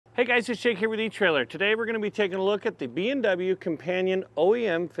Hey guys, it's Jake here with eTrailer. Today we're going to be taking a look at the B&W Companion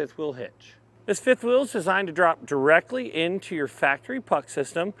OEM 5th-Wheel hitch. This 5th wheel is designed to drop directly into your factory puck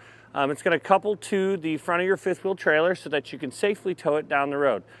system. It's going to couple to the front of your 5th-Wheel trailer so that you can safely tow it down the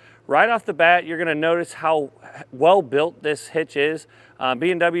road. Right off the bat, you're going to notice how well built this hitch is.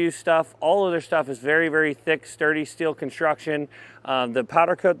 B&W stuff, all of their stuff is very, very thick, sturdy steel construction. The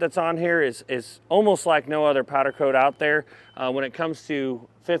powder coat that's on here is almost like no other powder coat out there. When it comes to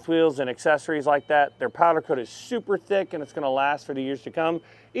 5th wheels and accessories like that, their powder coat is super thick and it's going to last for the years to come,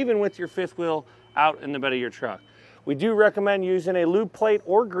 even with your 5th wheel out in the bed of your truck. We do recommend using a lube plate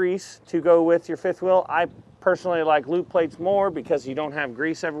or grease to go with your 5th wheel. I personally like lube plates more because you don't have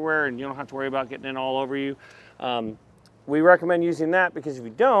grease everywhere and you don't have to worry about getting it all over you. We recommend using that because if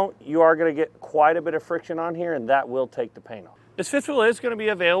you don't, you are going to get quite a bit of friction on here and that will take the paint off. This 5th wheel is going to be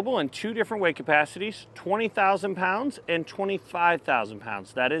available in two different weight capacities, 20,000 pounds and 25,000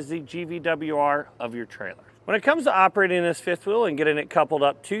 pounds. That is the GVWR of your trailer. When it comes to operating this 5th wheel and getting it coupled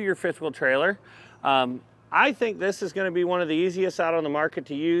up to your 5th wheel trailer, I think this is going to be one of the easiest out on the market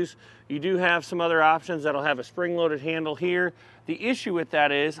to use. You do have some other options that'll have a spring-loaded handle here. The issue with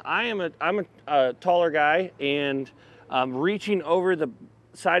that is I'm a taller guy, and reaching over the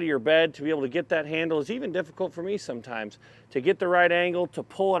side of your bed to be able to get that handle is even difficult for me sometimes. To get the right angle, to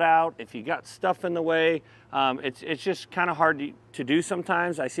pull it out, if you got stuff in the way, it's just kind of hard to do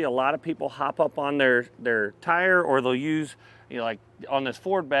sometimes. I see a lot of people hop up on their tire, or they'll use, like on this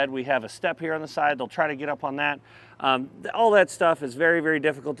Ford bed, we have a step here on the side. They'll try to get up on that. All that stuff is very, very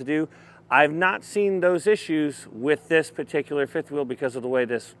difficult to do. I've not seen those issues with this particular 5th wheel because of the way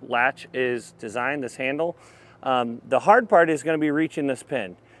this latch is designed, this handle. The hard part is going to be reaching this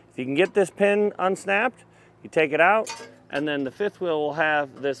pin. If you can get this pin unsnapped, you take it out, and then the 5th wheel will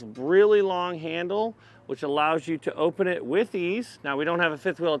have this really long handle which allows you to open it with ease. Now, we don't have a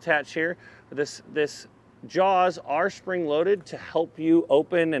 5th wheel attached here, but this jaws are spring-loaded to help you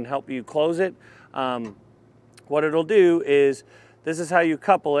open and help you close it. What it'll do is, this is how you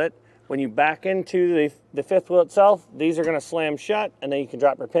couple it. When you back into the 5th wheel itself, these are going to slam shut, and then you can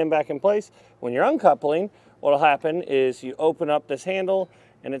drop your pin back in place. When you're uncoupling, what will happen is you open up this handle,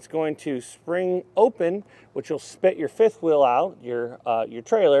 and it's going to spring open, which will spit your 5th wheel out, your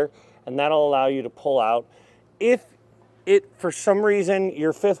trailer, and that'll allow you to pull out. If for some reason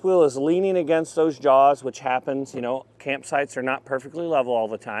your 5th wheel is leaning against those jaws, which happens, campsites are not perfectly level all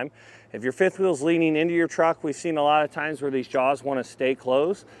the time. If your 5th wheel is leaning into your truck, we've seen a lot of times where these jaws want to stay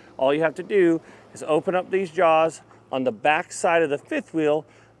closed. All you have to do is open up these jaws. On the back side of the 5th wheel,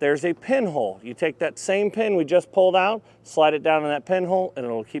 there's a pinhole. You take that same pin we just pulled out, slide it down in that pinhole, and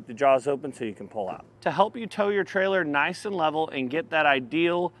it'll keep the jaws open so you can pull out. To help you tow your trailer nice and level and get that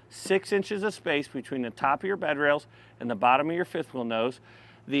ideal 6 inches of space between the top of your bed rails and the bottom of your 5th wheel nose,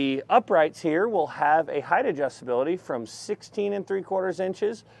 the uprights here will have a height adjustability from 16 3/4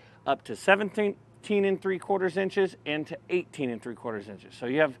 inches up to 17 3/4 inches and to 18 3/4 inches. So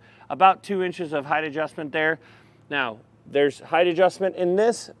you have about 2 inches of height adjustment there. Now, there's height adjustment in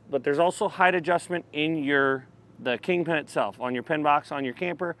this, but there's also height adjustment in the kingpin itself, on your pin box on your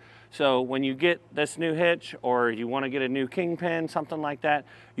camper. So when you get this new hitch, or you want to get a new kingpin, something like that,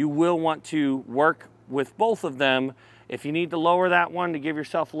 you will want to work with both of them. If you need to lower that one to give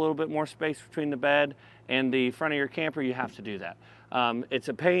yourself a little bit more space between the bed and the front of your camper, you have to do that. It's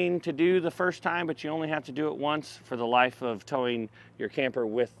a pain to do the first time, but you only have to do it once for the life of towing your camper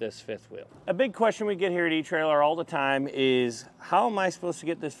with this 5th wheel. A big question we get here at eTrailer all the time is, how am I supposed to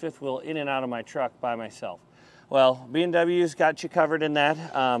get this 5th wheel in and out of my truck by myself? Well, B&W's got you covered in that.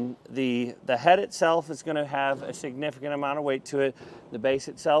 The head itself is going to have a significant amount of weight to it. The base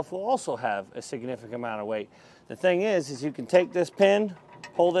itself will also have a significant amount of weight. The thing is you can take this pin,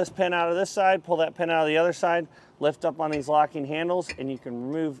 pull this pin out of this side, pull that pin out of the other side, lift up on these locking handles, and you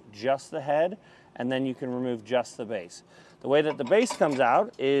can remove just the head, and then you can remove just the base. The way that the base comes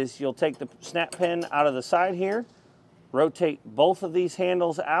out is you'll take the snap pin out of the side here, rotate both of these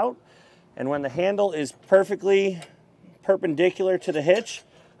handles out, and when the handle is perfectly perpendicular to the hitch,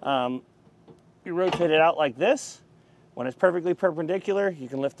 you rotate it out like this. When it's perfectly perpendicular, you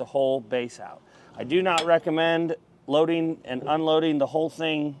can lift the whole base out. I do not recommend loading and unloading the whole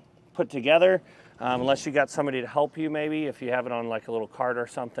thing put together, unless you got somebody to help you, maybe if you have it on like a little cart or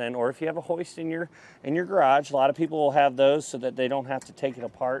something, or if you have a hoist in your garage. A lot of people will have those so that they don't have to take it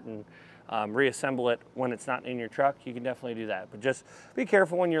apart and reassemble it when it's not in your truck. You can definitely do that, but just be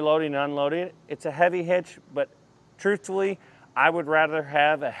careful when you're loading and unloading it. It's a heavy hitch, but truthfully, I would rather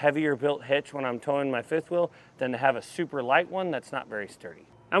have a heavier built hitch when I'm towing my 5th wheel than to have a super light one that's not very sturdy.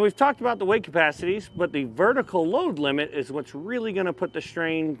 Now we've talked about the weight capacities, but the vertical load limit is what's really going to put the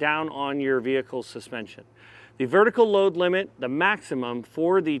strain down on your vehicle's suspension. The vertical load limit, the maximum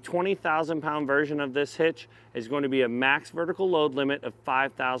for the 20,000 pound version of this hitch, is going to be a max vertical load limit of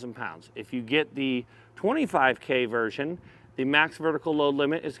 5,000 pounds. If you get the 25K version, the max vertical load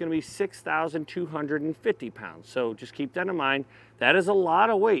limit is going to be 6,250 pounds. So just keep that in mind. That is a lot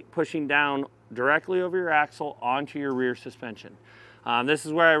of weight pushing down directly over your axle onto your rear suspension. This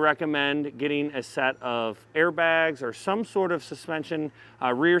is where I recommend getting a set of airbags or some sort of suspension,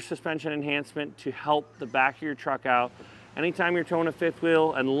 rear suspension enhancement to help the back of your truck out. Anytime you're towing a fifth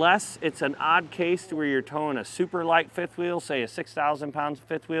wheel, unless it's an odd case to where you're towing a super light fifth wheel, say a 6,000 pound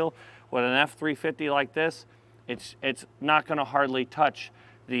fifth wheel with an F350 like this, it's not going to hardly touch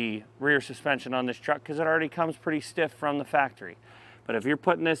the rear suspension on this truck because it already comes pretty stiff from the factory. But if you're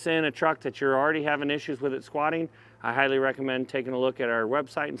putting this in a truck that you're already having issues with it squatting, I highly recommend taking a look at our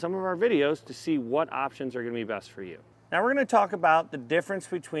website and some of our videos to see what options are going to be best for you. Now we're going to talk about the difference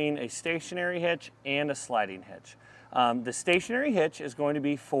between a stationary hitch and a sliding hitch. The stationary hitch is going to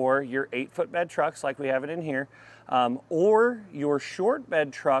be for your 8-foot bed trucks like we have it in here, or your short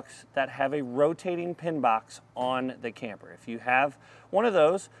bed trucks that have a rotating pin box on the camper. If you have one of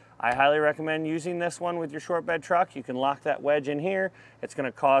those, I highly recommend using this one with your short bed truck. You can lock that wedge in here. It's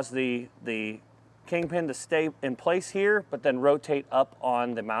going to cause the kingpin to stay in place here, but then rotate up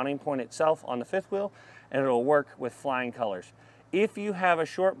on the mounting point itself on the fifth wheel, and it'll work with flying colors. If you have a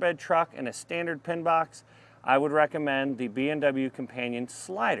short bed truck and a standard pin box, I would recommend the B&W Companion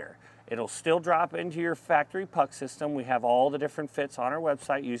Slider. It'll still drop into your factory puck system. We have all the different fits on our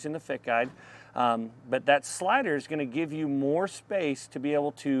website using the fit guide. But that slider is going to give you more space to be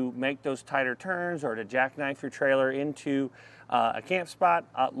able to make those tighter turns or to jackknife your trailer into a camp spot.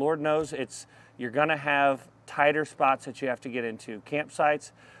 Lord knows you're going to have tighter spots that you have to get into.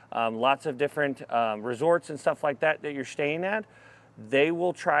 Campsites, lots of different resorts and stuff like that you're staying at. They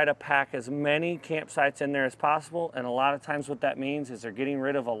will try to pack as many campsites in there as possible, and a lot of times what that means is they're getting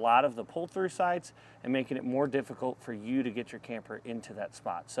rid of a lot of the pull-through sites and making it more difficult for you to get your camper into that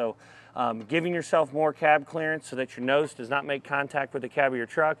spot. So giving yourself more cab clearance so that your nose does not make contact with the cab of your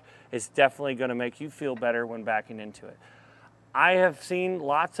truck is definitely going to make you feel better when backing into it. I have seen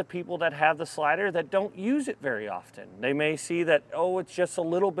lots of people that have the slider that don't use it very often. They may see that, oh, it's just a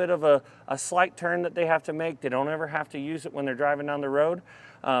little bit of a slight turn that they have to make. They don't ever have to use it when they're driving down the road.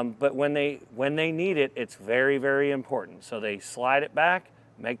 But when they need it, it's very, very important. So they slide it back,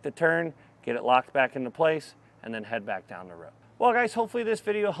 make the turn, get it locked back into place, and then head back down the road. Well, guys, hopefully this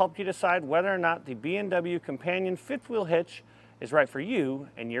video helped you decide whether or not the B&W Companion 5th wheel hitch is right for you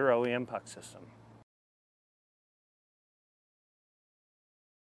and your OEM puck system.